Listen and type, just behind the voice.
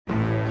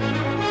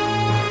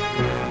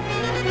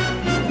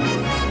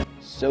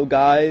So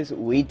guys,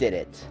 we did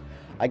it.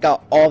 I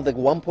got all of the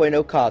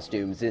 1.0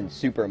 costumes in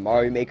Super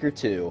Mario Maker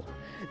 2.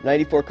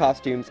 94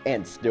 costumes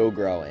and still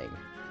growing.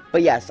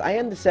 But yes, I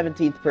am the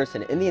 17th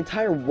person in the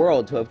entire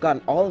world to have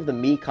gotten all of the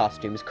Mii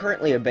costumes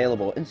currently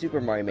available in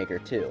Super Mario Maker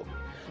 2.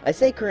 I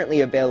say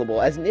currently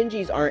available as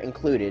Ninjas aren't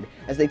included,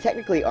 as they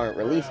technically aren't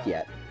released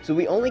yet, so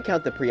we only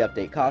count the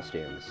pre-update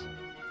costumes.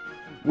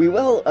 We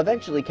will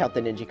eventually count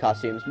the Ninja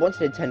costumes once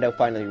Nintendo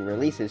finally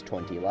releases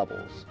 20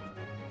 levels.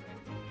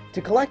 To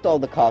collect all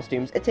the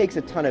costumes, it takes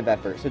a ton of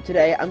effort, so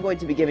today I'm going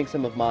to be giving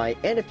some of my,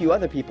 and a few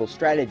other people's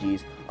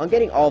strategies on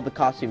getting all of the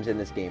costumes in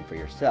this game for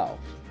yourself.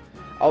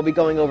 I'll be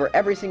going over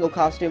every single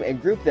costume and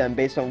group them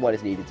based on what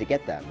is needed to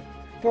get them.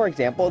 For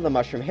example, the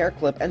mushroom hair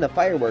clip and the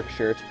fireworks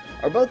shirt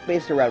are both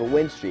based around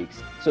win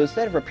streaks, so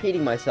instead of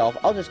repeating myself,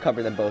 I'll just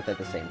cover them both at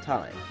the same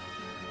time.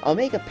 I'll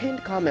make a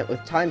pinned comment with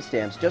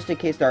timestamps just in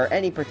case there are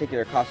any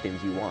particular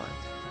costumes you want.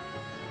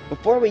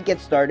 Before we get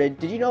started,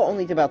 did you know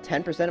only about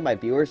 10% of my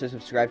viewers are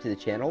subscribed to the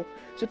channel?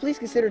 So please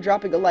consider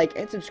dropping a like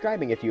and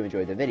subscribing if you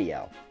enjoyed the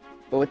video.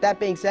 But with that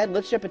being said,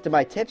 let's jump into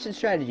my tips and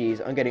strategies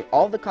on getting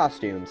all the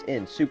costumes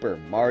in Super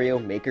Mario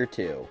Maker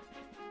 2.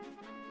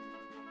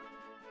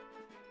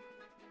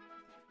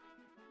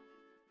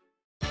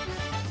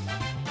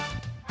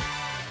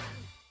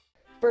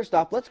 First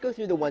off, let's go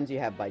through the ones you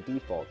have by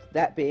default,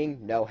 that being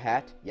no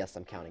hat, yes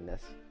I'm counting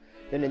this,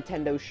 the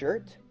Nintendo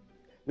shirt,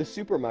 the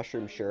Super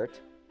Mushroom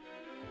shirt,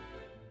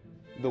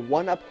 the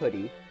 1-Up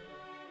hoodie,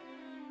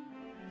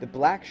 the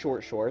black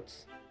short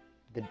shorts,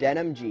 the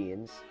denim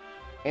jeans,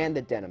 and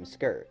the denim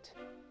skirt.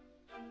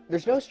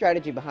 There's no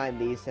strategy behind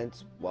these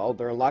since, well,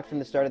 they're unlocked from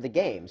the start of the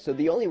game, so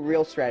the only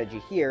real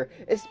strategy here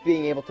is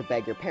being able to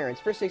beg your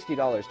parents for $60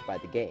 to buy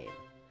the game.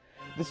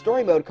 The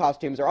story mode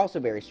costumes are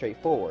also very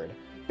straightforward.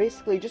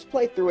 Basically, just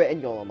play through it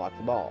and you'll unlock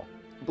them all.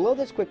 Below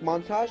this quick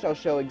montage, I'll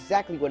show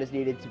exactly what is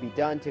needed to be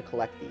done to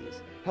collect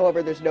these.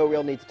 However, there's no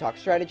real need to talk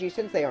strategy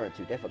since they aren't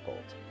too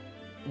difficult.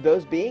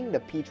 Those being the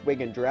Peach wig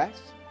and dress,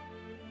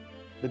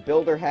 the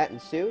Builder hat and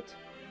suit,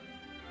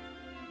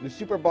 the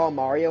Super Ball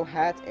Mario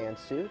hat and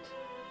suit,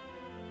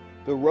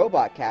 the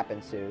Robot cap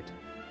and suit,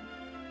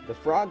 the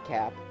Frog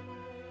cap,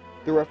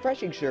 the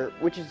Refreshing shirt,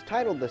 which is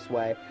titled this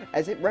way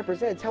as it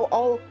represents how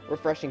all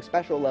Refreshing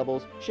special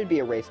levels should be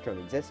erased from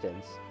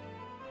existence.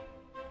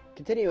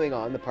 Continuing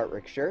on, the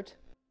Part-Rick shirt,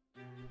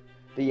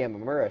 the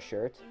Yamamura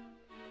shirt,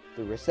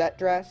 the Reset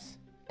dress,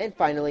 and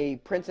finally,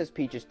 Princess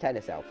Peach's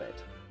tennis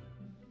outfit.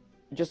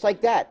 Just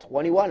like that,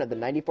 21 of the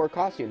 94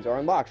 costumes are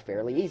unlocked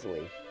fairly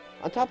easily.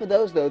 On top of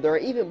those though, there are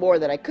even more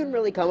that I couldn't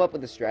really come up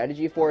with a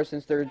strategy for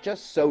since they're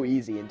just so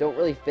easy and don't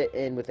really fit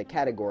in with a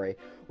category,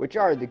 which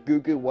are the Goo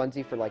Goo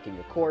onesie for liking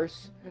a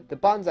course, the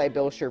Bonsai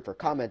Bill shirt for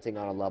commenting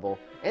on a level,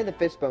 and the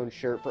Fishbone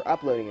shirt for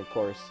uploading a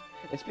course.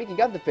 And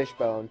speaking of the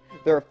Fishbone,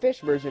 they're a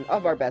fish version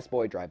of our best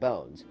boy Dry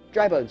Bones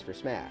for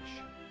Smash.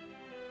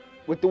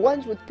 With the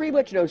ones with pretty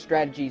much no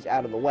strategies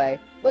out of the way,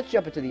 let's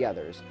jump into the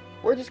others.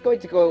 We're just going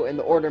to go in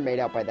the order made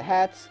out by the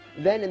hats,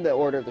 then in the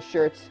order of the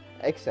shirts,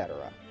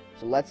 etc.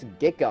 So let's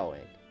get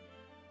going.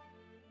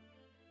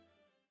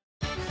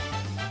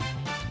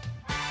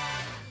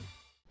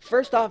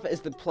 First off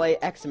is the play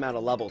X amount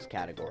of levels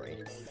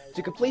category.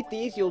 To complete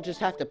these, you'll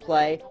just have to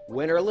play,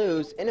 win or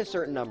lose, in a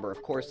certain number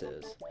of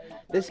courses.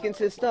 This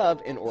consists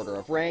of, in order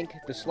of rank,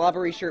 the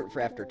Slobbery shirt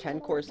for after 10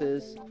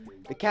 courses,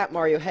 the Cat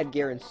Mario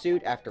headgear and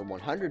suit after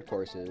 100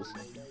 courses,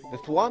 the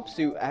Thwomp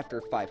suit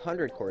after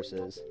 500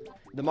 courses,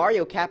 the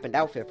Mario cap and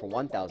outfit for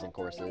 1,000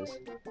 courses,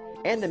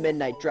 and the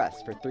Midnight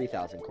dress for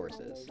 3,000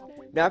 courses.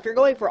 Now if you're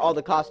going for all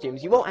the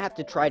costumes, you won't have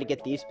to try to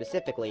get these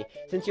specifically,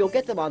 since you'll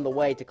get them on the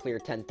way to clear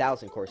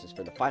 10,000 courses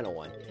for the final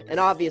one, and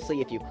obviously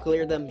if you've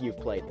cleared them,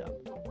 you've played them.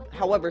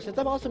 However, since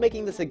I'm also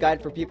making this a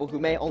guide for people who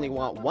may only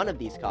want one of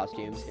these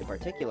costumes in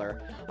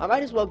particular, I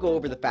might as well go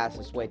over the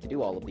fastest way to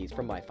do all of these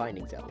from my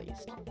findings at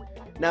least.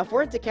 Now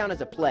for it to count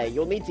as a play,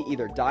 you'll need to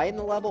either die in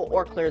the level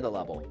or clear the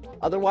level,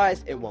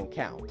 otherwise it won't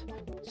count.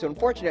 So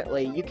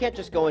unfortunately, you can't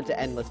just go into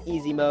endless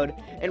easy mode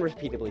and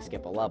repeatedly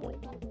skip a level.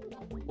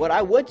 What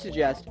I would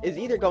suggest is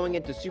either going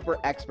into Super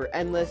Expert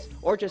Endless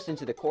or just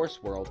into the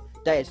course world,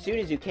 die as soon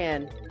as you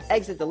can,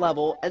 exit the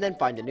level, and then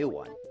find a new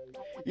one.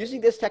 Using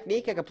this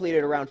technique, I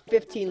completed around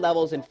 15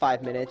 levels in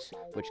 5 minutes,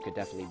 which could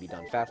definitely be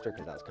done faster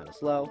because that was kind of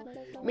slow,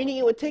 meaning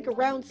it would take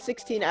around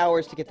 16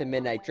 hours to get the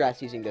Midnight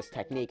dress using this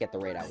technique at the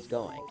rate I was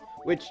going,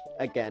 which,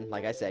 again,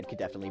 like I said, could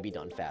definitely be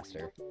done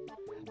faster.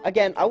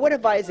 Again, I would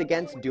advise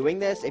against doing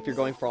this if you're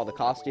going for all the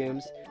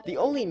costumes. The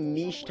only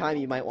niche time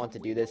you might want to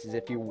do this is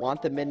if you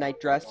want the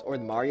Midnight dress or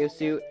the Mario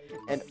suit,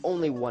 and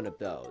only one of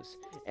those,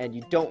 and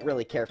you don't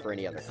really care for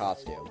any other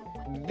costume.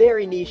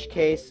 Very niche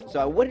case, so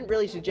I wouldn't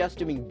really suggest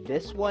doing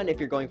this one if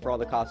you're going for all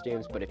the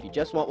costumes, but if you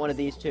just want one of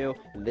these two,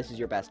 then this is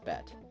your best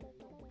bet.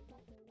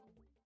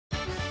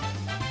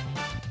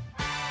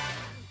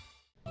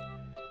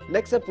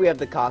 Next up we have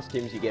the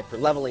costumes you get for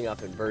leveling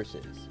up in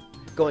Versus.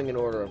 Going in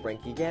order of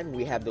rank again,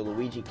 we have the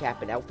Luigi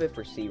cap and outfit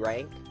for C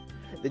rank,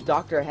 the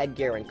Doctor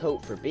headgear and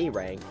coat for B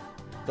rank,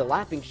 the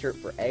Laughing shirt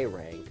for A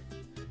rank,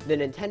 the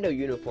Nintendo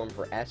uniform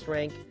for S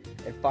rank,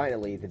 And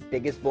finally, the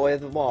biggest boy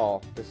of them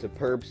all, the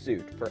superb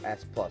suit for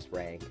S+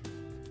 rank.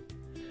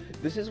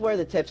 This is where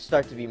the tips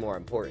start to be more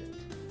important.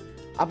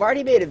 I've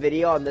already made a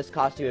video on this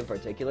costume in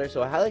particular,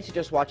 so I highly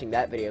suggest watching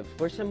that video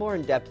for some more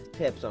in-depth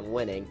tips on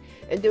winning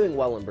and doing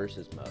well in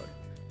versus mode.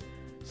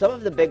 Some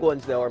of the big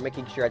ones though are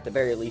making sure at the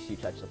very least you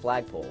touch the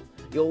flagpole.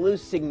 You'll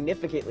lose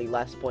significantly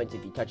less points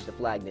if you touch the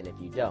flag than if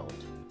you don't.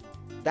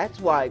 That's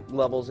why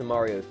levels in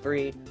Mario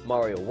 3,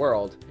 Mario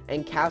World,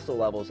 and castle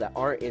levels that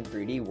aren't in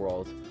 3D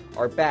World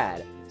are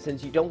bad,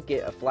 since you don't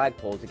get a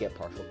flagpole to get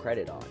partial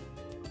credit on.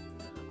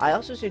 I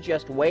also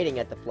suggest waiting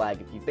at the flag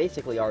if you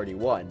basically already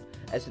won,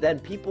 as then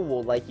people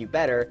will like you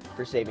better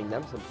for saving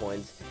them some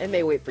points and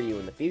may wait for you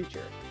in the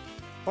future.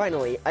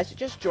 Finally, I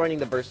suggest joining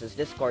the Versus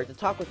Discord to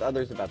talk with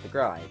others about the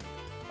grind.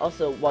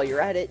 Also, while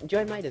you're at it,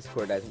 join my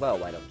Discord as well,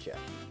 why don't you?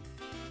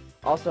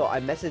 Also,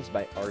 I messaged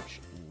my arch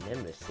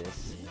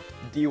nemesis,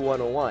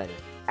 D101,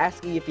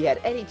 asking if he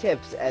had any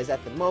tips, as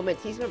at the moment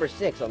he's number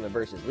 6 on the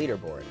Versus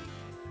leaderboard.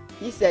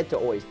 He said to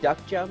always duck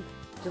jump,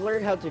 to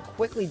learn how to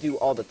quickly do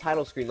all the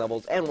title screen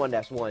levels and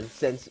 1-1,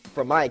 since,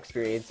 from my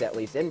experience at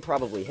least, and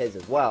probably his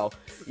as well,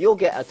 you'll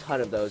get a ton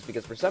of those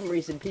because for some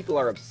reason people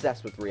are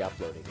obsessed with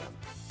re-uploading them.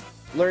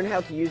 Learn how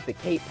to use the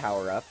cape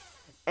power-up,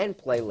 and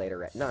play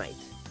later at night.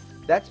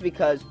 That's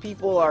because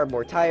people are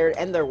more tired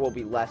and there will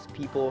be less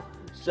people,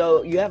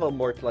 so you have a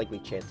more likely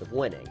chance of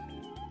winning.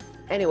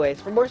 Anyways,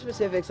 for more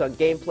specifics on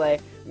gameplay,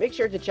 make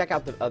sure to check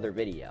out the other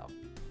video.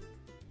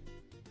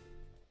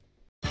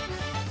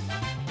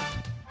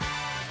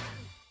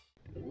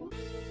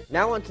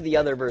 Now onto the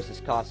other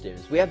versus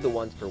costumes. We have the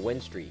ones for win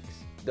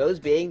streaks, those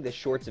being the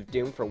Shorts of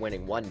Doom for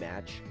winning 1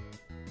 match,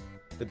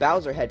 the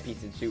Bowser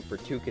headpiece and suit for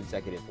 2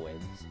 consecutive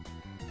wins,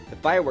 the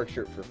Fireworks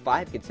shirt for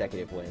 5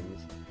 consecutive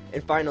wins,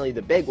 and finally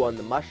the big one,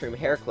 the Mushroom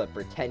hair clip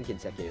for 10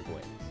 consecutive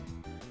wins.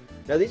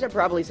 Now these are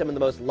probably some of the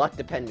most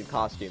luck-dependent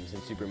costumes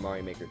in Super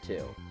Mario Maker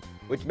 2,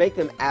 which make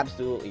them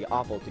absolutely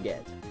awful to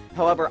get.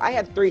 However, I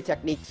have 3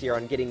 techniques here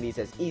on getting these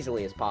as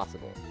easily as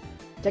possible.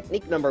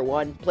 Technique number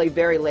 1, play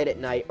very late at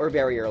night or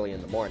very early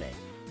in the morning.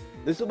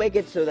 This will make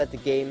it so that the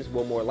games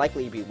will more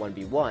likely be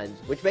 1v1s,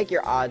 which make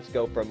your odds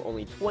go from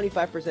only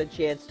 25%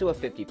 chance to a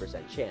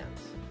 50%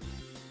 chance.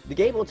 The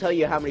game will tell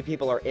you how many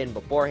people are in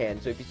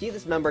beforehand, so if you see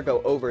this number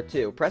go over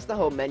 2, press the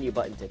home menu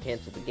button to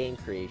cancel the game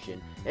creation,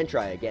 and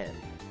try again.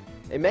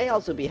 It may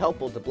also be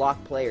helpful to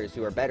block players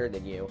who are better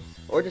than you,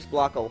 or just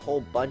block a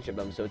whole bunch of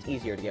them so it's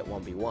easier to get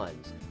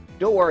 1v1s.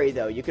 Don't worry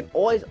though, you can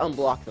always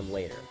unblock them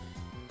later.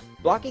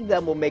 Blocking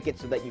them will make it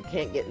so that you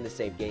can't get in the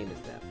same game as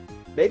them.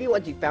 Maybe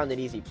once you've found an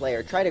easy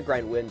player, try to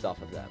grind wins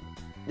off of them.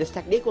 This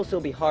technique will still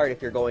be hard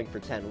if you're going for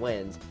 10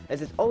 wins,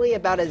 as it's only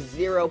about a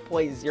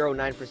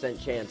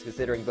 0.09% chance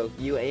considering both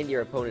you and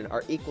your opponent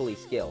are equally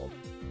skilled.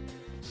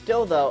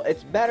 Still though,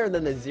 it's better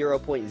than the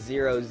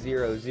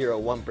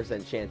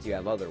 0.0001% chance you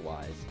have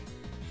otherwise.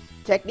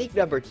 Technique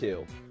number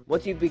 2.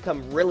 Once you've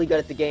become really good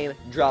at the game,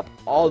 drop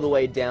all the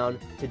way down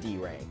to D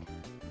rank.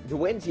 The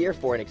wins here,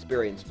 for an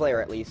experienced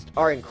player at least,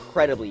 are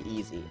incredibly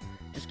easy.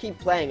 Just keep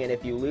playing, and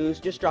if you lose,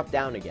 just drop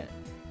down again.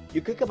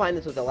 You could combine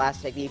this with the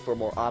last technique for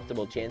more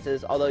optimal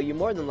chances, although you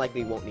more than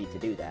likely won't need to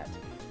do that.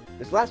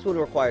 This last one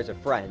requires a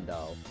friend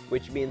though,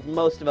 which means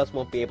most of us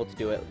won't be able to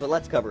do it, but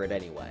let's cover it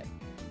anyway.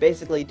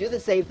 Basically, do the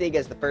same thing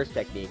as the first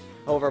technique,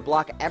 however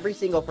block every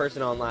single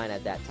person online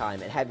at that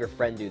time and have your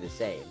friend do the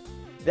same.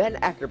 Then,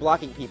 after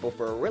blocking people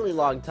for a really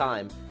long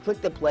time,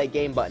 click the play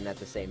game button at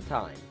the same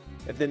time.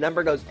 If the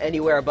number goes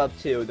anywhere above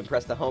 2, then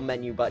press the home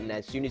menu button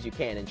as soon as you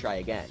can and try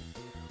again.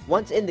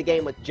 Once in the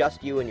game with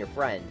just you and your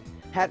friend,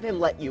 have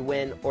him let you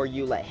win or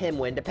you let him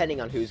win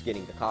depending on who's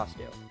getting the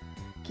costume.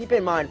 Keep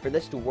in mind, for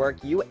this to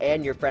work, you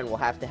and your friend will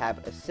have to have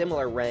a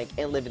similar rank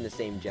and live in the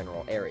same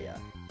general area.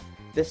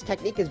 This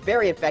technique is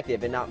very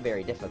effective and not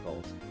very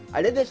difficult.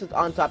 I did this with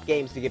On Top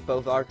Games to get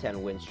both our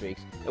 10 win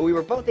streaks, and we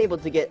were both able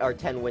to get our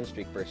 10 win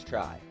streak first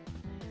try.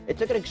 It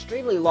took an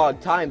extremely long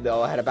time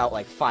though, I had about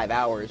like 5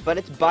 hours, but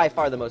it's by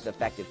far the most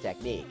effective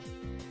technique.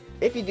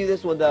 If you do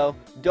this one though,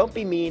 don't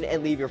be mean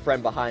and leave your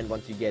friend behind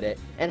once you get it,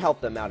 and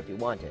help them out if you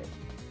want it.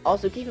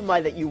 Also keep in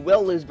mind that you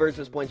will lose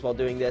versus points while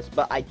doing this,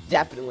 but I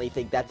definitely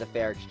think that's a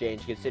fair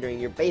exchange considering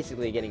you're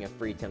basically getting a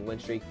free 10 win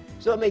streak,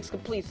 so it makes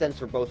complete sense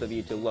for both of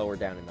you to lower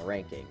down in the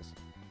rankings.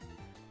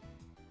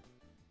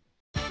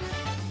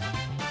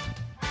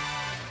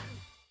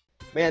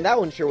 Man, that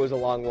one sure was a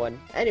long one.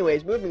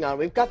 Anyways, moving on,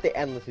 we've got the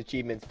endless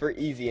achievements for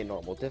easy and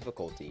normal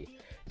difficulty.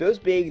 Those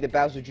being the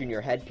Bowser Jr.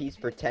 headpiece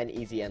for 10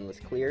 easy endless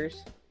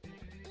clears,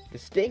 the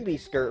Stingbee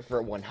skirt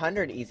for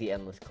 100 easy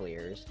endless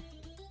clears,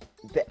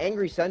 the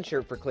Angry Sun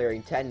shirt for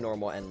clearing 10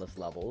 normal endless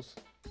levels,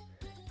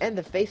 and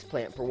the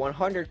faceplant for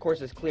 100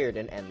 courses cleared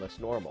in endless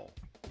normal.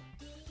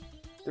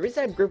 The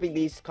reason I'm grouping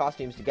these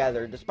costumes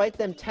together, despite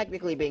them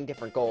technically being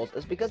different goals,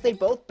 is because they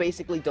both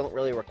basically don't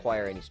really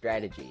require any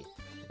strategy.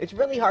 It's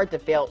really hard to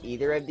fail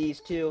either of these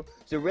two,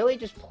 so really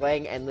just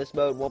playing endless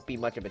mode won't be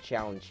much of a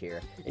challenge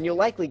here, and you'll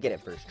likely get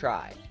it first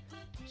try.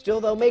 Still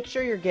though, make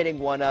sure you're getting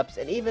 1-ups,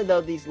 and even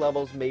though these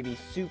levels may be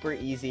super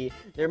easy,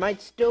 there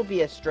might still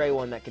be a stray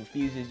one that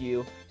confuses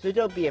you, so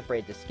don't be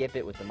afraid to skip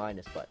it with the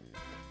minus button.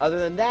 Other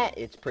than that,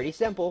 it's pretty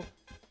simple.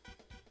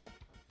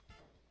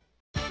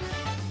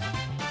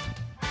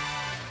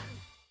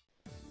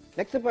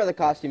 Next up are the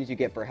costumes you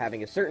get for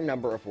having a certain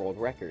number of world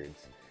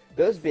records.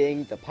 Those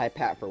being the pipe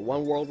hat for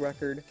 1 world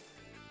record,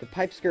 the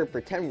pipe skirt for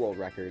 10 world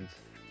records,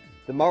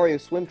 the Mario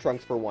swim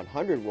trunks for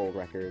 100 world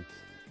records,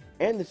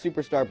 and the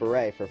Superstar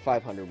Beret for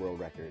 500 world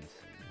records.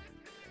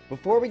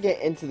 Before we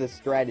get into the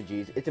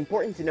strategies, it's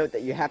important to note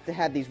that you have to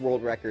have these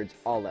world records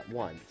all at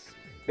once.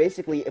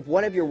 Basically, if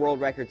one of your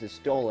world records is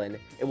stolen,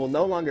 it will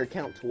no longer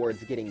count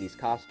towards getting these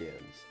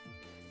costumes.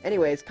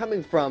 Anyways,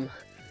 coming from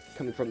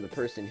the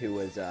person who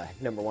was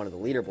number 1 on the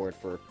leaderboard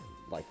for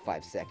like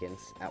 5 seconds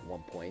at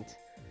one point,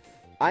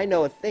 I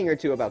know a thing or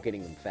two about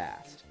getting them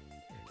fast.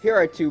 Here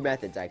are 2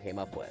 methods I came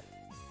up with.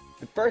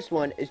 The first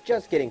one is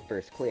just getting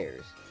first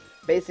clears.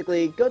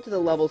 Basically, go to the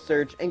level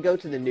search and go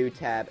to the new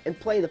tab and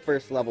play the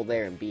first level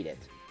there and beat it,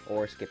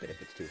 or skip it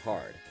if it's too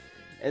hard.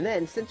 And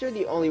then, since you're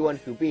the only one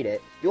who beat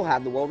it, you'll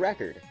have the world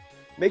record.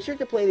 Make sure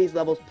to play these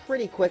levels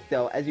pretty quick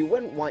though, as you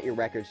wouldn't want your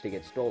records to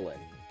get stolen.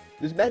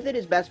 This method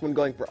is best when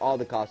going for all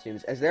the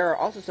costumes, as there are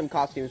also some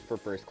costumes for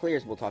first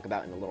clears we'll talk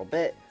about in a little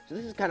bit, so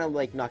this is kind of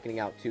like knocking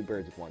out 2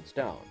 birds with 1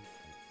 stone.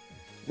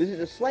 This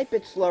is a slight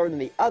bit slower than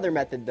the other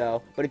method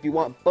though, but if you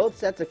want both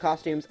sets of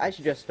costumes, I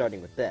suggest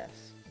starting with this.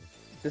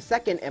 The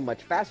second and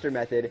much faster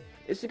method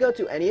is to go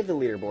to any of the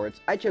leaderboards.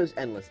 I chose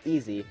Endless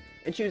Easy,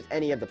 and choose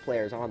any of the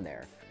players on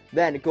there.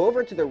 Then go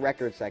over to the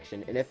record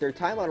section, and if their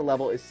time on a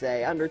level is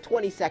say under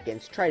 20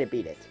 seconds, try to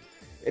beat it.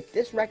 If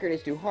this record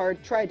is too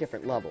hard, try a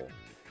different level.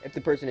 If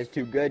the person is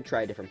too good,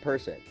 try a different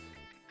person.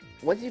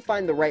 Once you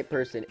find the right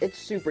person, it's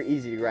super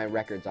easy to grind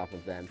records off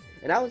of them,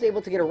 and I was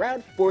able to get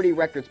around 40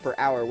 records per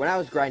hour when I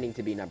was grinding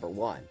to be number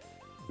 1.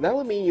 That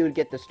would mean you would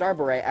get the Star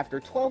Beret after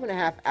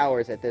 12.5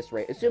 hours at this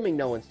rate, assuming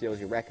no one steals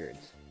your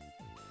records.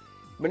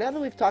 But now that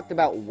we've talked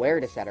about where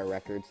to set our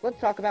records, let's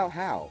talk about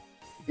how.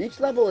 Each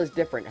level is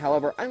different,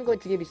 however, I'm going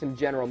to give you some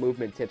general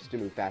movement tips to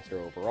move faster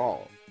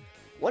overall.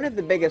 One of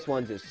the biggest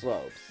ones is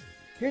slopes.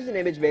 Here's an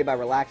image made by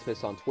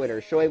Relaxmus on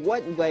Twitter showing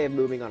what way of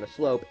moving on a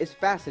slope is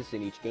fastest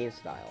in each game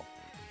style.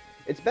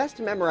 It's best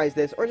to memorize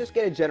this or just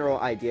get a general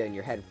idea in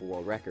your head for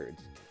world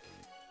records.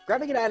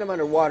 Grabbing an item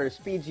underwater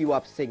speeds you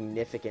up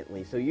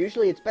significantly, so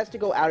usually it's best to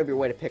go out of your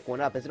way to pick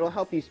one up as it'll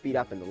help you speed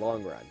up in the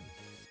long run.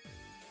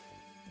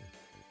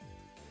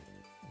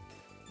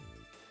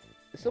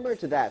 Similar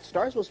to that,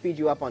 stars will speed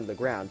you up onto the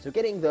ground, so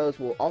getting those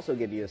will also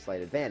give you a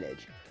slight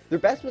advantage. They're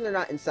best when they're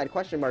not inside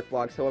question mark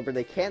blocks, however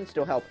they can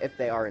still help if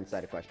they are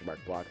inside a question mark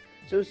block,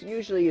 so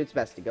usually it's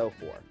best to go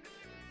for.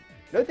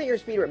 Note that your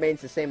speed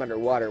remains the same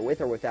underwater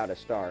with or without a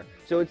star,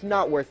 so it's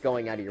not worth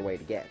going out of your way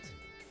to get.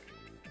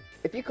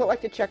 If you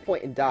collect a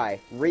checkpoint and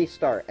die,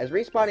 restart, as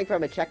respawning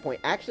from a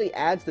checkpoint actually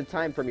adds the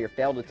time from your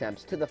failed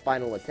attempts to the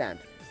final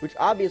attempt, which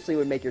obviously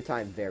would make your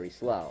time very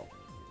slow.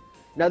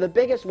 Now the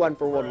biggest one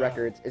for world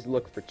records is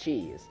look for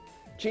cheese.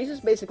 Cheese is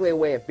basically a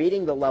way of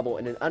beating the level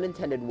in an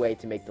unintended way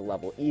to make the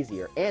level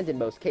easier, and in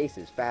most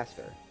cases,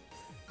 faster.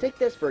 Take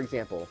this for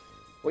example.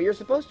 What you're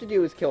supposed to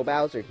do is kill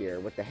Bowser here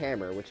with the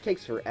hammer, which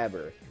takes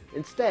forever.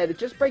 Instead,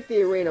 just break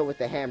the arena with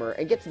the hammer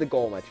and get to the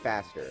goal much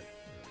faster.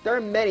 There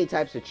are many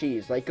types of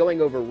cheese, like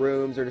going over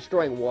rooms or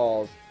destroying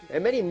walls,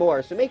 and many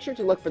more, so make sure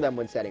to look for them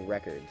when setting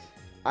records.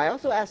 I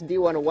also asked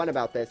D101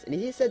 about this, and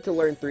he said to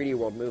learn 3D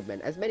world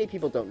movement, as many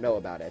people don't know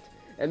about it,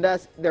 and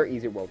thus, they're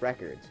easy world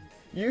records.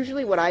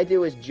 Usually what I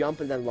do is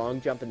jump and then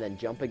long jump and then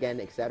jump again,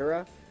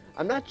 etc.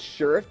 I'm not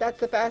sure if that's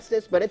the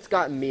fastest, but it's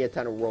gotten me a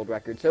ton of world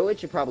records, so it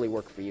should probably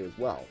work for you as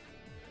well.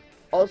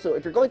 Also,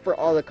 if you're going for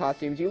all the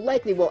costumes, you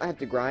likely won't have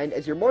to grind,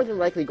 as you're more than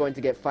likely going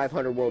to get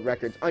 500 world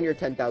records on your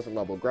 10,000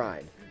 level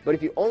grind. But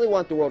if you only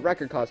want the world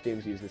record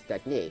costumes, use this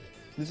technique.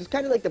 This is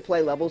kind of like the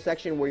play level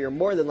section, where you're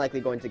more than likely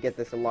going to get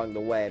this along the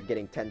way of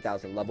getting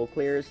 10,000 level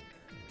clears.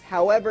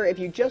 However, if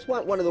you just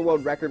want one of the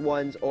world record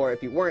ones, or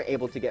if you weren't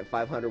able to get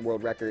 500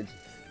 world records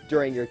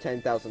during your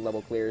 10,000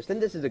 level clears, then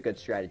this is a good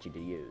strategy to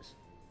use.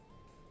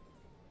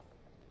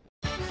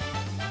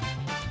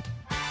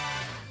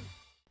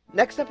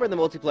 Next up are the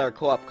multiplayer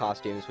co-op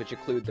costumes, which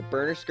include the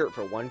burner skirt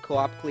for 1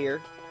 co-op clear,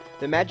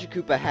 the Magic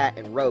Koopa hat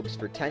and robes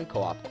for 10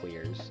 co-op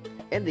clears,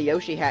 and the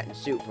Yoshi hat and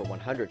suit for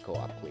 100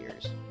 co-op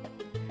clears.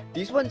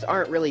 These ones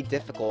aren't really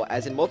difficult,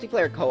 as in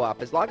multiplayer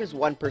co-op, as long as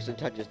one person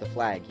touches the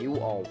flag, you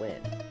all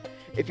win.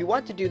 If you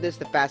want to do this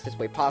the fastest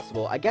way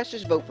possible, I guess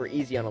just vote for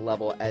easy on a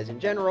level, as in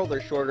general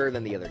they're shorter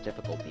than the other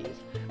difficulties.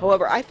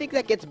 However, I think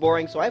that gets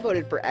boring, so I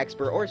voted for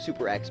expert or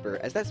super expert,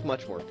 as that's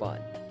much more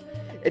fun.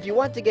 If you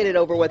want to get it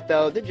over with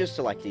though, then just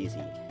select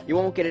easy. You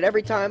won't get it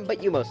every time,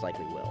 but you most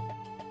likely will.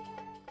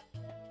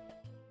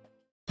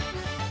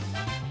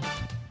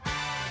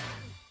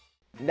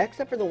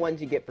 Next up are the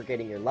ones you get for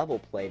getting your level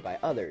played by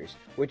others,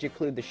 which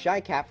include the Shy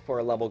Cap for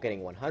a level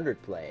getting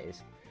 100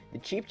 plays, the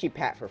Cheep Cheep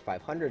hat for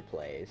 500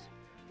 plays,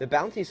 the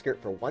Bouncy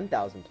Skirt for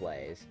 1000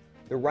 plays,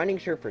 the Running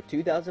Shirt for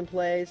 2000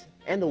 plays,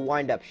 and the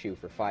Wind Up Shoe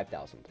for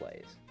 5000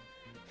 plays.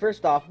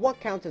 First off,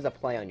 what counts as a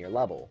play on your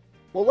level?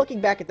 Well,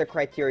 looking back at the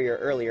criteria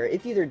earlier,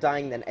 it's either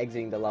dying then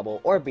exiting the level,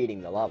 or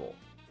beating the level.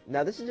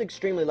 Now this is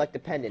extremely luck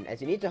dependent,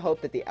 as you need to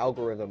hope that the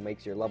algorithm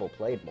makes your level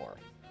played more.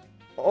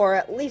 Or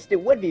at least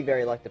it would be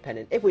very luck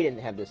dependent if we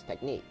didn't have this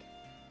technique.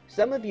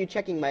 Some of you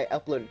checking my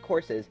uploaded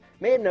courses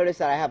may have noticed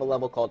that I have a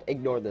level called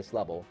Ignore This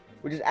Level,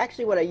 which is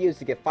actually what I use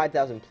to get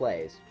 5,000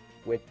 plays,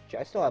 which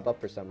I still have up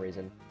for some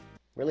reason.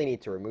 Really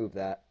need to remove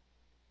that.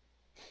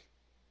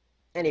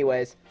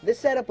 Anyways, this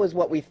setup was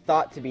what we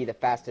thought to be the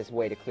fastest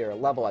way to clear a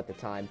level at the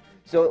time,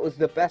 so it was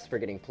the best for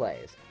getting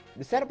plays.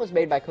 The setup was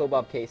made by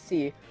Kobob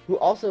KC, who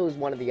also was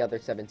one of the other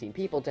 17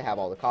 people to have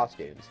all the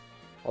costumes.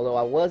 Although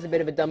I was a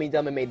bit of a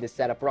dummy-dumb and made this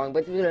setup wrong,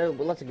 but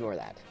let's ignore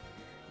that.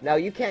 Now,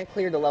 you can't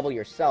clear the level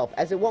yourself,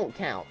 as it won't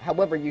count.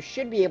 However, you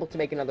should be able to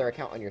make another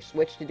account on your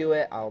Switch to do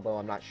it, although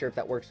I'm not sure if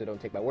that works, so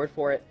don't take my word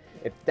for it.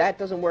 If that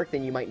doesn't work,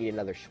 then you might need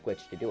another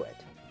Switch to do it.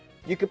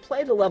 You could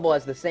play the level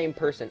as the same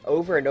person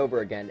over and over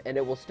again, and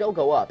it will still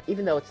go up,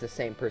 even though it's the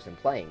same person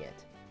playing it.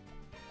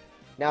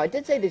 Now, I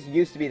did say this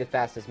used to be the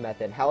fastest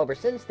method, however,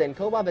 since then,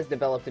 Kobob has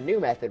developed a new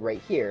method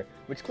right here,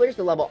 which clears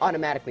the level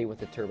automatically with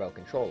the turbo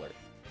controller.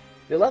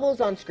 The level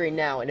is on screen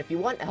now, and if you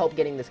want help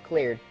getting this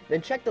cleared,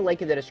 then check the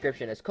link in the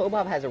description, as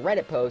Kobob has a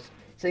Reddit post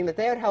saying that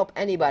they would help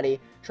anybody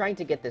trying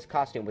to get this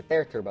costume with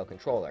their turbo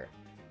controller.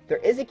 There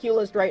is a queue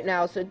list right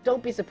now, so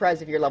don't be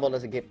surprised if your level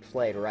doesn't get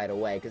played right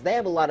away, because they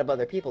have a lot of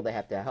other people they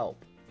have to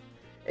help.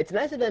 It's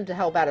nice of them to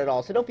help out at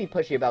all, so don't be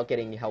pushy about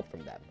getting help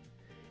from them.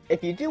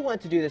 If you do want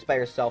to do this by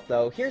yourself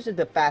though, here's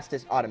the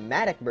fastest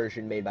automatic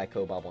version made by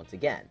Kobob once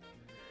again.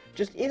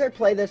 Just either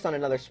play this on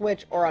another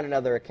Switch or on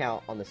another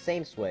account on the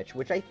same Switch,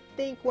 which I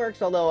think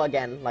works, although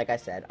again, like I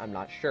said, I'm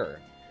not sure.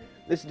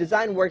 This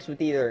design works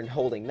with either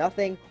holding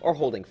nothing or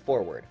holding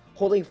forward.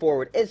 Holding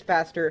forward is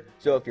faster,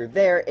 so if you're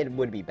there, it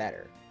would be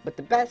better. But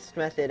the best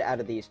method out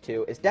of these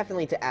two is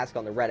definitely to ask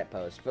on the Reddit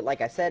post, but like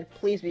I said,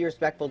 please be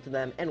respectful to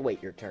them and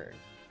wait your turn.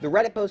 The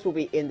Reddit post will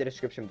be in the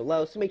description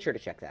below, so make sure to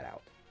check that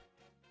out.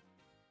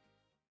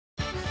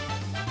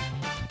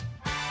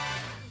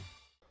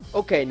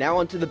 Okay, now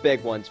onto the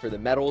big ones for the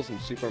medals in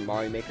Super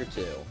Mario Maker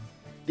 2.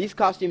 These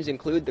costumes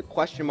include the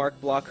question mark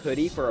block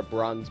hoodie for a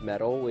bronze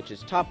medal, which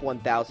is top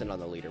 1000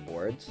 on the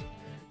leaderboards,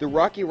 the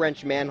Rocky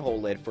Wrench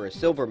manhole lid for a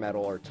silver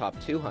medal or top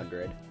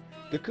 200,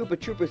 the Koopa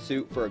Troopa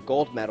suit for a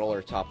gold medal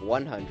or top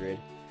 100,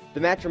 the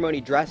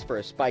matrimony dress for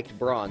a spiked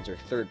bronze or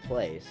 3rd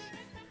place,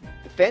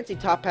 the fancy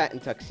top hat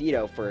and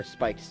tuxedo for a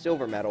spiked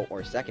silver medal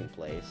or 2nd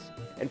place,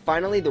 and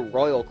finally the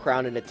royal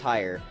crown and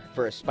attire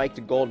for a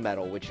spiked gold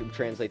medal, which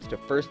translates to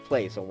 1st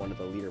place on one of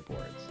the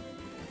leaderboards.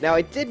 Now,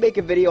 I did make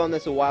a video on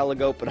this a while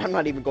ago, but I'm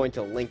not even going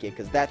to link it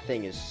because that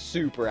thing is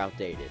super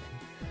outdated.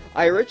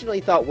 I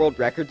originally thought world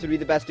records would be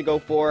the best to go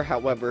for,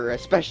 however,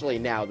 especially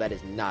now, that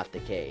is not the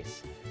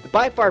case. The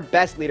by far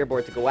best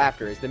leaderboard to go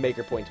after is the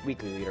Maker Points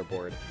Weekly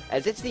leaderboard,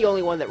 as it's the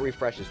only one that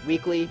refreshes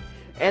weekly,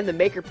 and the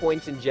Maker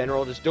Points in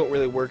general just don't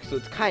really work, so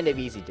it's kind of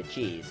easy to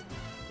cheese.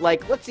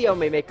 Like, let's see how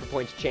my Maker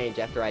Points change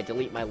after I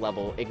delete my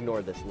level,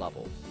 Ignore This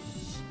Level.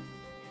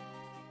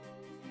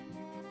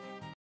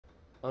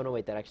 Oh no,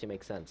 wait, that actually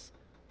makes sense.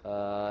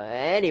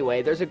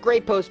 Anyway, there's a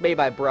great post made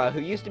by Bruh,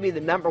 who used to be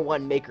the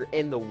 #1 maker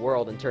in the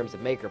world in terms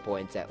of Maker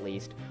Points, at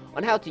least,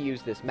 on how to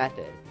use this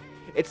method.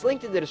 It's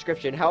linked in the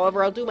description,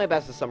 however, I'll do my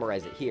best to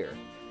summarize it here.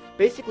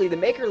 Basically, the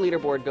Maker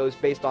leaderboard goes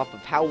based off of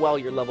how well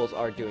your levels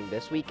are doing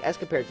this week as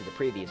compared to the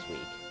previous week.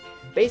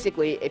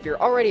 Basically, if you're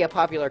already a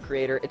popular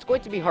creator, it's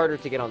going to be harder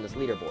to get on this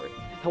leaderboard.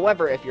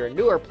 However, if you're a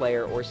newer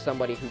player or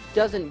somebody who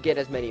doesn't get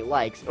as many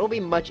likes, it'll be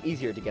much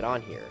easier to get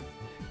on here.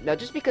 Now,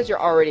 just because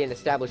you're already an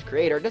established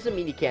creator doesn't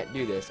mean you can't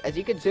do this, as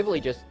you can simply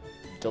just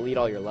delete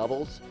all your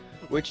levels,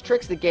 which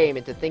tricks the game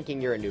into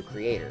thinking you're a new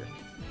creator.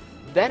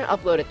 Then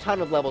upload a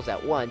ton of levels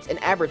at once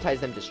and advertise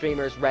them to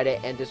streamers, Reddit,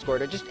 and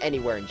Discord, or just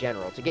anywhere in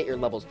general to get your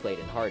levels played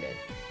and hearted.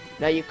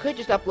 Now, you could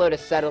just upload a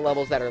set of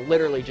levels that are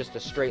literally just a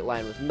straight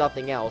line with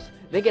nothing else,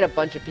 then get a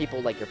bunch of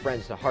people like your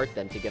friends to heart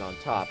them to get on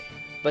top.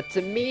 But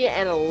to me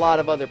and a lot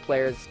of other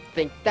players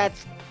think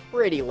that's a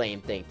pretty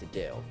lame thing to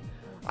do.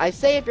 I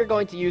say if you're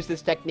going to use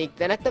this technique,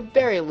 then at the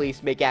very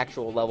least make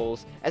actual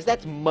levels, as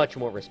that's much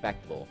more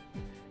respectable.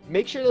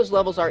 Make sure those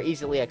levels are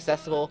easily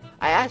accessible.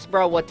 I asked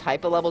Bro what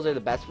type of levels are the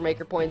best for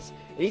Maker Points,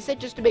 and he said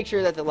just to make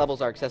sure that the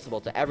levels are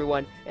accessible to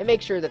everyone, and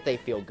make sure that they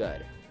feel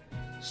good.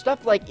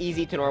 Stuff like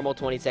easy to normal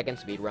 20-second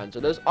speedruns, or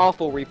those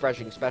awful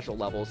refreshing special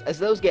levels, as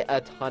those get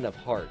a ton of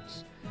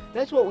hearts.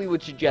 That's what we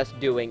would suggest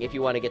doing if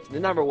you want to get to the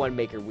 #1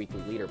 Maker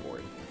Weekly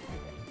leaderboard.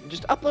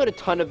 Just upload a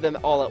ton of them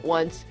all at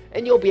once,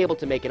 and you'll be able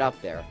to make it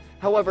up there.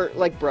 However,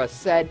 like Bruh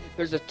said,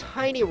 there's a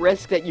tiny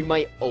risk that you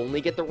might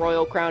only get the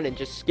Royal Crown and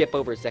just skip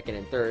over 2nd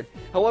and 3rd.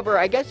 However,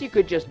 I guess you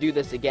could just do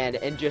this again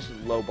and just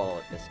lowball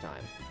it this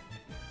time.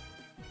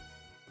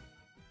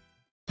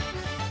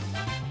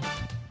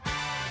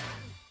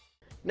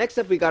 Next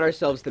up, we got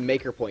ourselves the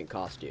Maker Point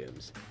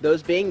costumes.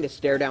 Those being the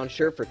Stare Down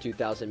shirt for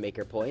 2,000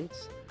 Maker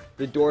Points,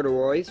 the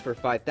Dorderoys for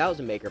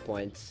 5,000 Maker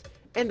Points,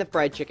 and the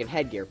Fried Chicken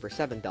headgear for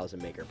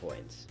 7,000 Maker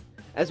Points.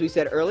 As we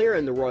said earlier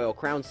in the Royal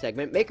Crown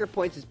segment, Maker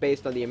Points is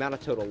based on the amount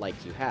of total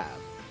likes you have.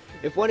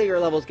 If one of your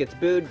levels gets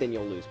booed, then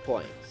you'll lose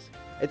points.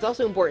 It's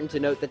also important to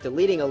note that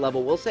deleting a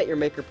level will set your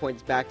maker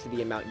points back to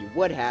the amount you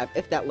would have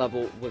if that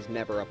level was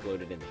never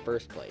uploaded in the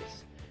first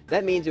place.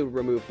 That means it would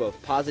remove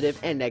both positive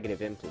and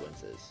negative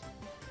influences.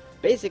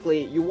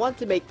 Basically, you want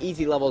to make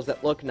easy levels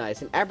that look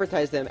nice and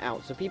advertise them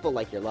out so people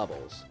like your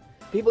levels.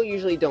 People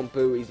usually don't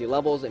boo easy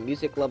levels, and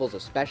music levels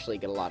especially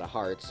get a lot of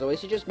hearts, so I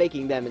suggest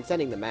making them and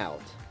sending them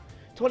out.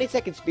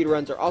 20-second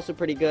speedruns are also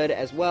pretty good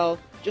as well,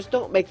 just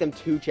don't make them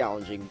too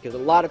challenging because a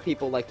lot of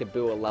people like to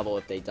boo a level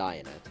if they die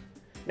in it.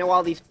 Now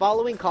while these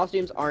following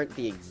costumes aren't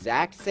the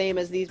exact same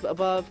as these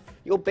above,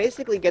 you'll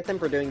basically get them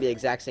for doing the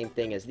exact same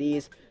thing as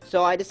these,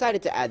 so I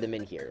decided to add them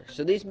in here.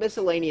 So these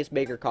miscellaneous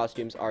maker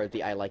costumes are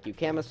the I Like You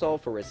camisole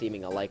for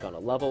receiving a like on a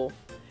level,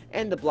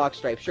 and the block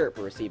stripe shirt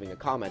for receiving a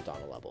comment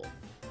on a level.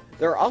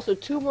 There are also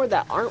two more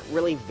that aren't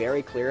really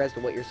very clear as to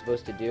what you're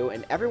supposed to do,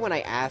 and everyone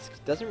I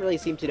asked doesn't really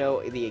seem to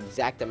know the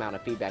exact amount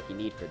of feedback you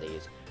need for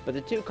these, but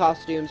the two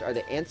costumes are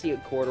the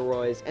Antsy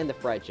corduroys and the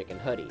fried chicken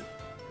hoodie.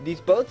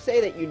 These both say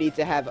that you need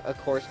to have a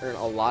course earn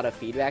a lot of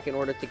feedback in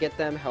order to get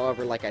them,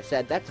 however, like I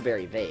said, that's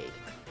very vague.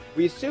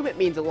 We assume it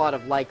means a lot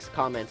of likes,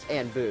 comments,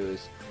 and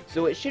boos,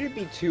 so it shouldn't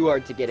be too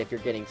hard to get if you're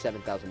getting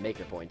 7,000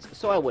 maker points,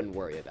 so I wouldn't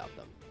worry about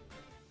them.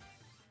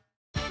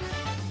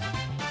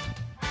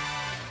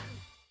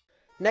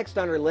 Next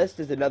on our list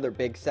is another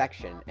big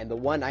section, and the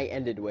one I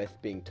ended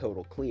with being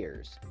total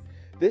clears.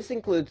 This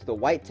includes the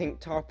white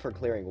tank top for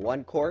clearing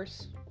 1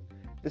 course,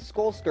 the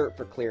skull skirt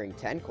for clearing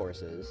 10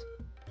 courses,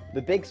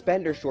 the big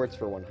spender shorts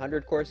for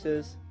 100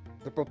 courses,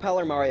 the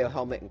propeller Mario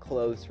helmet and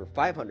clothes for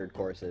 500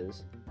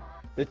 courses,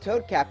 the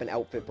toad cap and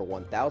outfit for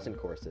 1,000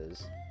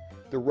 courses,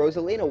 the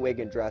Rosalina wig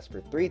and dress for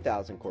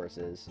 3,000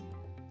 courses,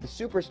 the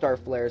superstar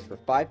flares for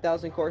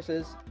 5,000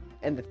 courses,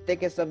 and the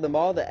thickest of them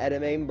all, the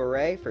edamame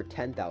beret for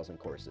 10,000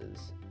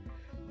 courses.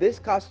 This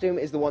costume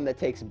is the one that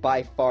takes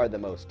by far the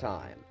most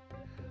time.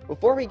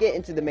 Before we get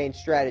into the main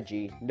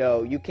strategy,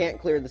 no, you can't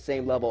clear the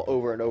same level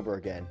over and over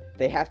again.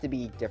 They have to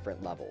be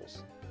different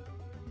levels.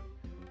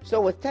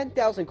 So with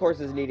 10,000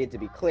 courses needed to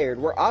be cleared,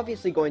 we're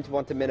obviously going to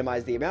want to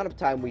minimize the amount of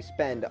time we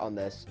spend on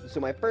this, so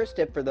my first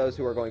tip for those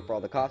who are going for all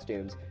the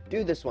costumes,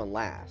 do this one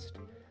last.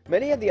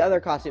 Many of the other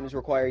costumes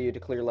require you to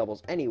clear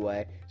levels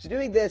anyway, so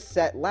doing this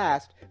set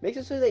last makes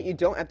it so that you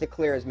don't have to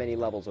clear as many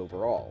levels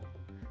overall.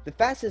 The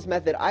fastest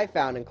method I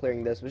found in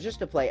clearing this was just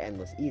to play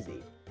Endless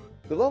Easy.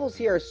 The levels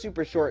here are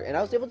super short, and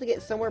I was able to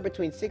get somewhere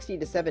between 60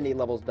 to 70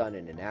 levels done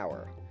in an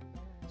hour.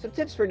 Some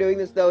tips for doing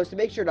this though is to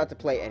make sure not to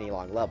play any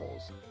long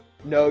levels.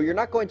 No, you're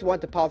not going to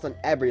want to pause on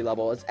every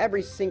level, as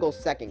every single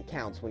second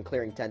counts when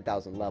clearing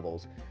 10,000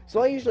 levels,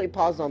 so I usually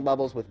pause on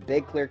levels with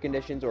big clear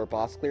conditions or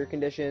boss clear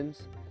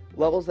conditions,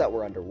 levels that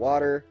were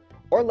underwater,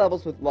 or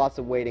levels with lots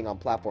of waiting on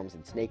platforms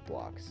and snake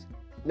blocks.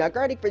 Now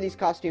grinding for these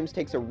costumes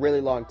takes a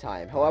really long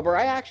time, however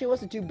I actually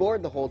wasn't too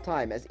bored the whole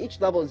time as each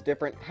level is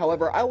different,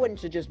 however I wouldn't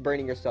suggest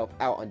burning yourself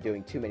out on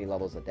doing too many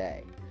levels a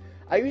day.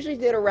 I usually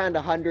did around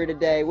 100 a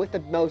day, with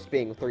the most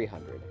being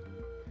 300.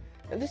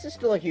 And this is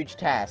still a huge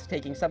task,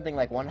 taking something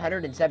like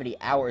 170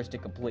 hours to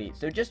complete,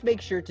 so just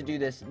make sure to do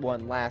this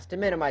one last to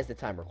minimize the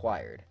time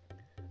required.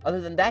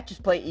 Other than that,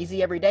 just play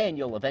easy every day and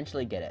you'll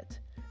eventually get it.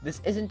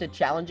 This isn't a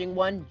challenging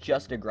one,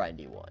 just a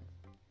grindy one.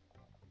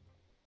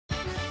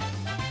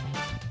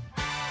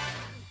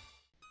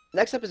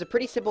 Next up is a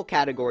pretty simple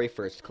category,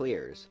 first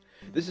clears.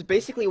 This is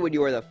basically when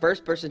you are the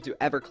first person to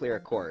ever clear a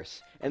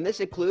course, and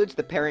this includes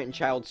the parent and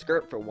child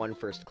skirt for 1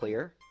 first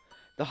clear,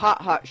 the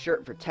hot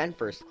shirt for 10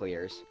 first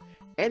clears,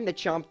 and the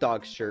chomp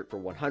dog shirt for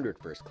 100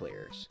 first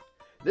clears.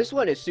 This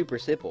one is super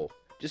simple.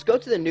 Just go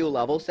to the new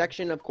level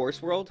section of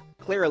Course World,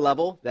 clear a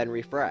level, then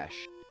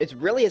refresh. It's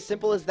really as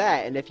simple as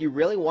that, and if you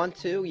really want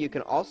to, you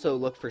can also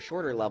look for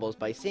shorter levels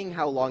by seeing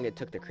how long it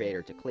took the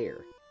creator to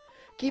clear.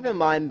 Keep in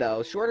mind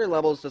though, shorter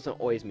levels doesn't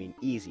always mean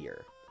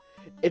easier.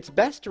 It's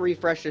best to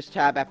refresh this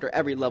tab after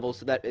every level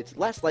so that it's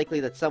less likely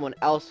that someone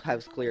else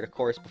has cleared a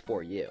course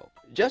before you.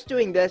 Just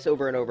doing this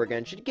over and over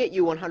again should get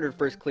you 100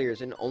 first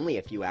clears in only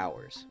a few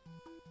hours.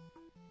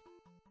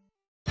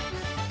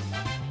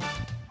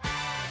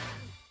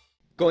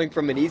 Going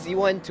from an easy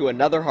one to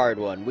another hard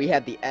one, we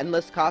have the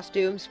endless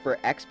costumes for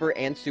expert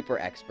and super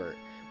expert,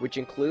 which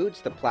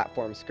includes the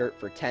platform skirt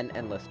for 10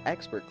 endless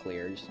expert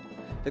clears,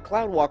 the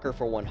cloud walker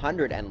for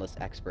 100 endless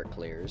expert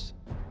clears,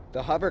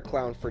 the hover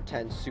clown for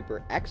 10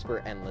 super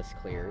expert endless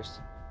clears,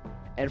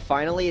 and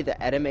finally the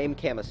edamame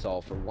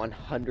camisole for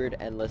 100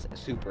 endless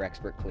super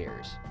expert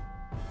clears.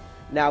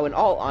 Now in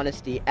all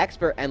honesty,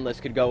 expert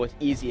endless could go with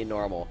easy and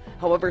normal,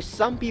 however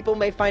some people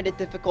may find it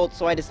difficult,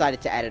 so I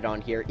decided to add it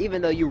on here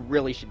even though you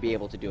really should be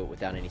able to do it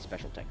without any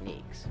special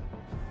techniques.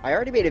 I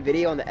already made a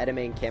video on the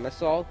edamame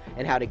camisole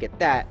and how to get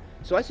that,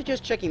 so I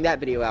suggest checking that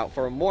video out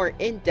for a more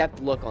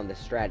in-depth look on this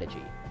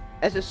strategy.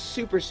 As a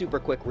super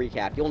quick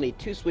recap, you'll need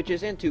 2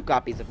 switches and 2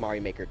 copies of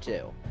Mario Maker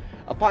 2.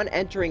 Upon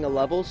entering a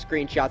level,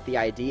 screenshot the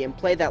ID and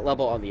play that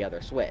level on the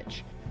other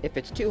switch. If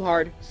it's too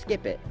hard,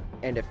 skip it,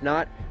 and if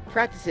not,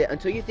 practice it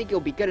until you think you'll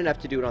be good enough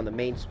to do it on the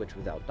main switch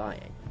without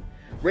dying.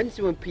 Rinse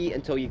and repeat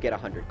until you get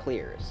 100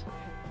 clears.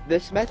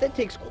 This method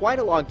takes quite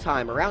a long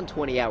time, around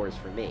 20 hours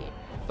for me,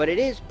 but it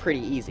is pretty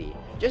easy.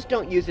 Just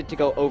don't use it to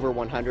go over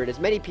 100, as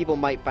many people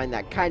might find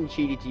that kinda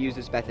cheaty to use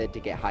this method to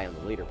get high on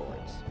the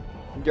leaderboards.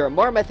 There are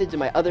more methods in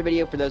my other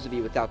video for those of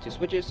you without 2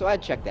 switches, so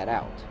I'd check that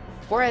out.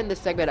 Before I end this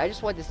segment, I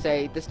just wanted to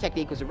say this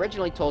technique was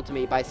originally told to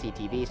me by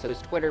CTV, so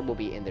his Twitter will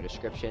be in the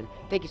description.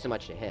 Thank you so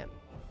much to him.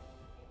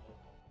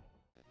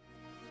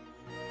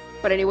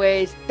 But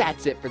anyways,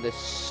 that's it for this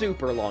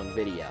super long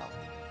video.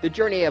 The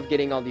journey of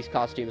getting all these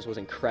costumes was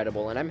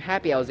incredible, and I'm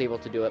happy I was able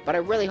to do it, but I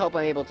really hope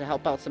I'm able to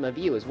help out some of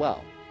you as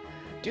well.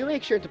 Do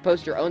make sure to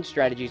post your own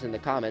strategies in the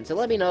comments, and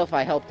let me know if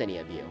I helped any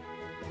of you.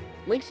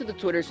 Links to the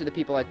Twitters for the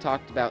people I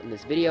talked about in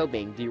this video,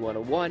 being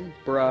D101,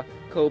 Bruh,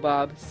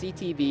 Kobob,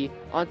 CTV,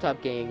 On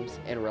Top Games,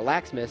 and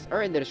Relaxmas,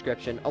 are in the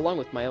description, along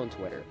with my own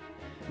Twitter.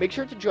 Make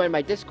sure to join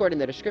my Discord in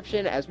the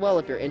description as well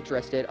if you're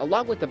interested,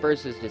 along with the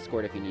Versus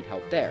Discord if you need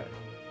help there.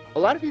 A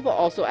lot of people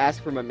also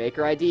ask for my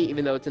Maker ID,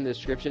 even though it's in the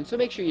description, so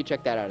make sure you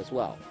check that out as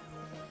well.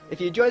 If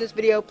you enjoyed this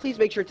video, please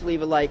make sure to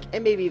leave a like,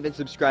 and maybe even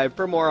subscribe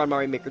for more on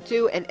Mario Maker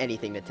 2 and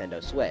anything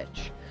Nintendo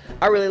Switch.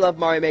 I really love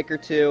Mario Maker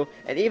 2,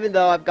 and even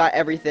though I've got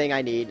everything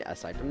I need,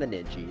 aside from the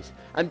ninjas,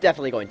 I'm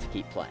definitely going to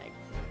keep playing.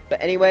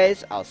 But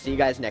anyways, I'll see you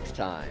guys next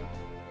time.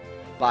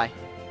 Bye.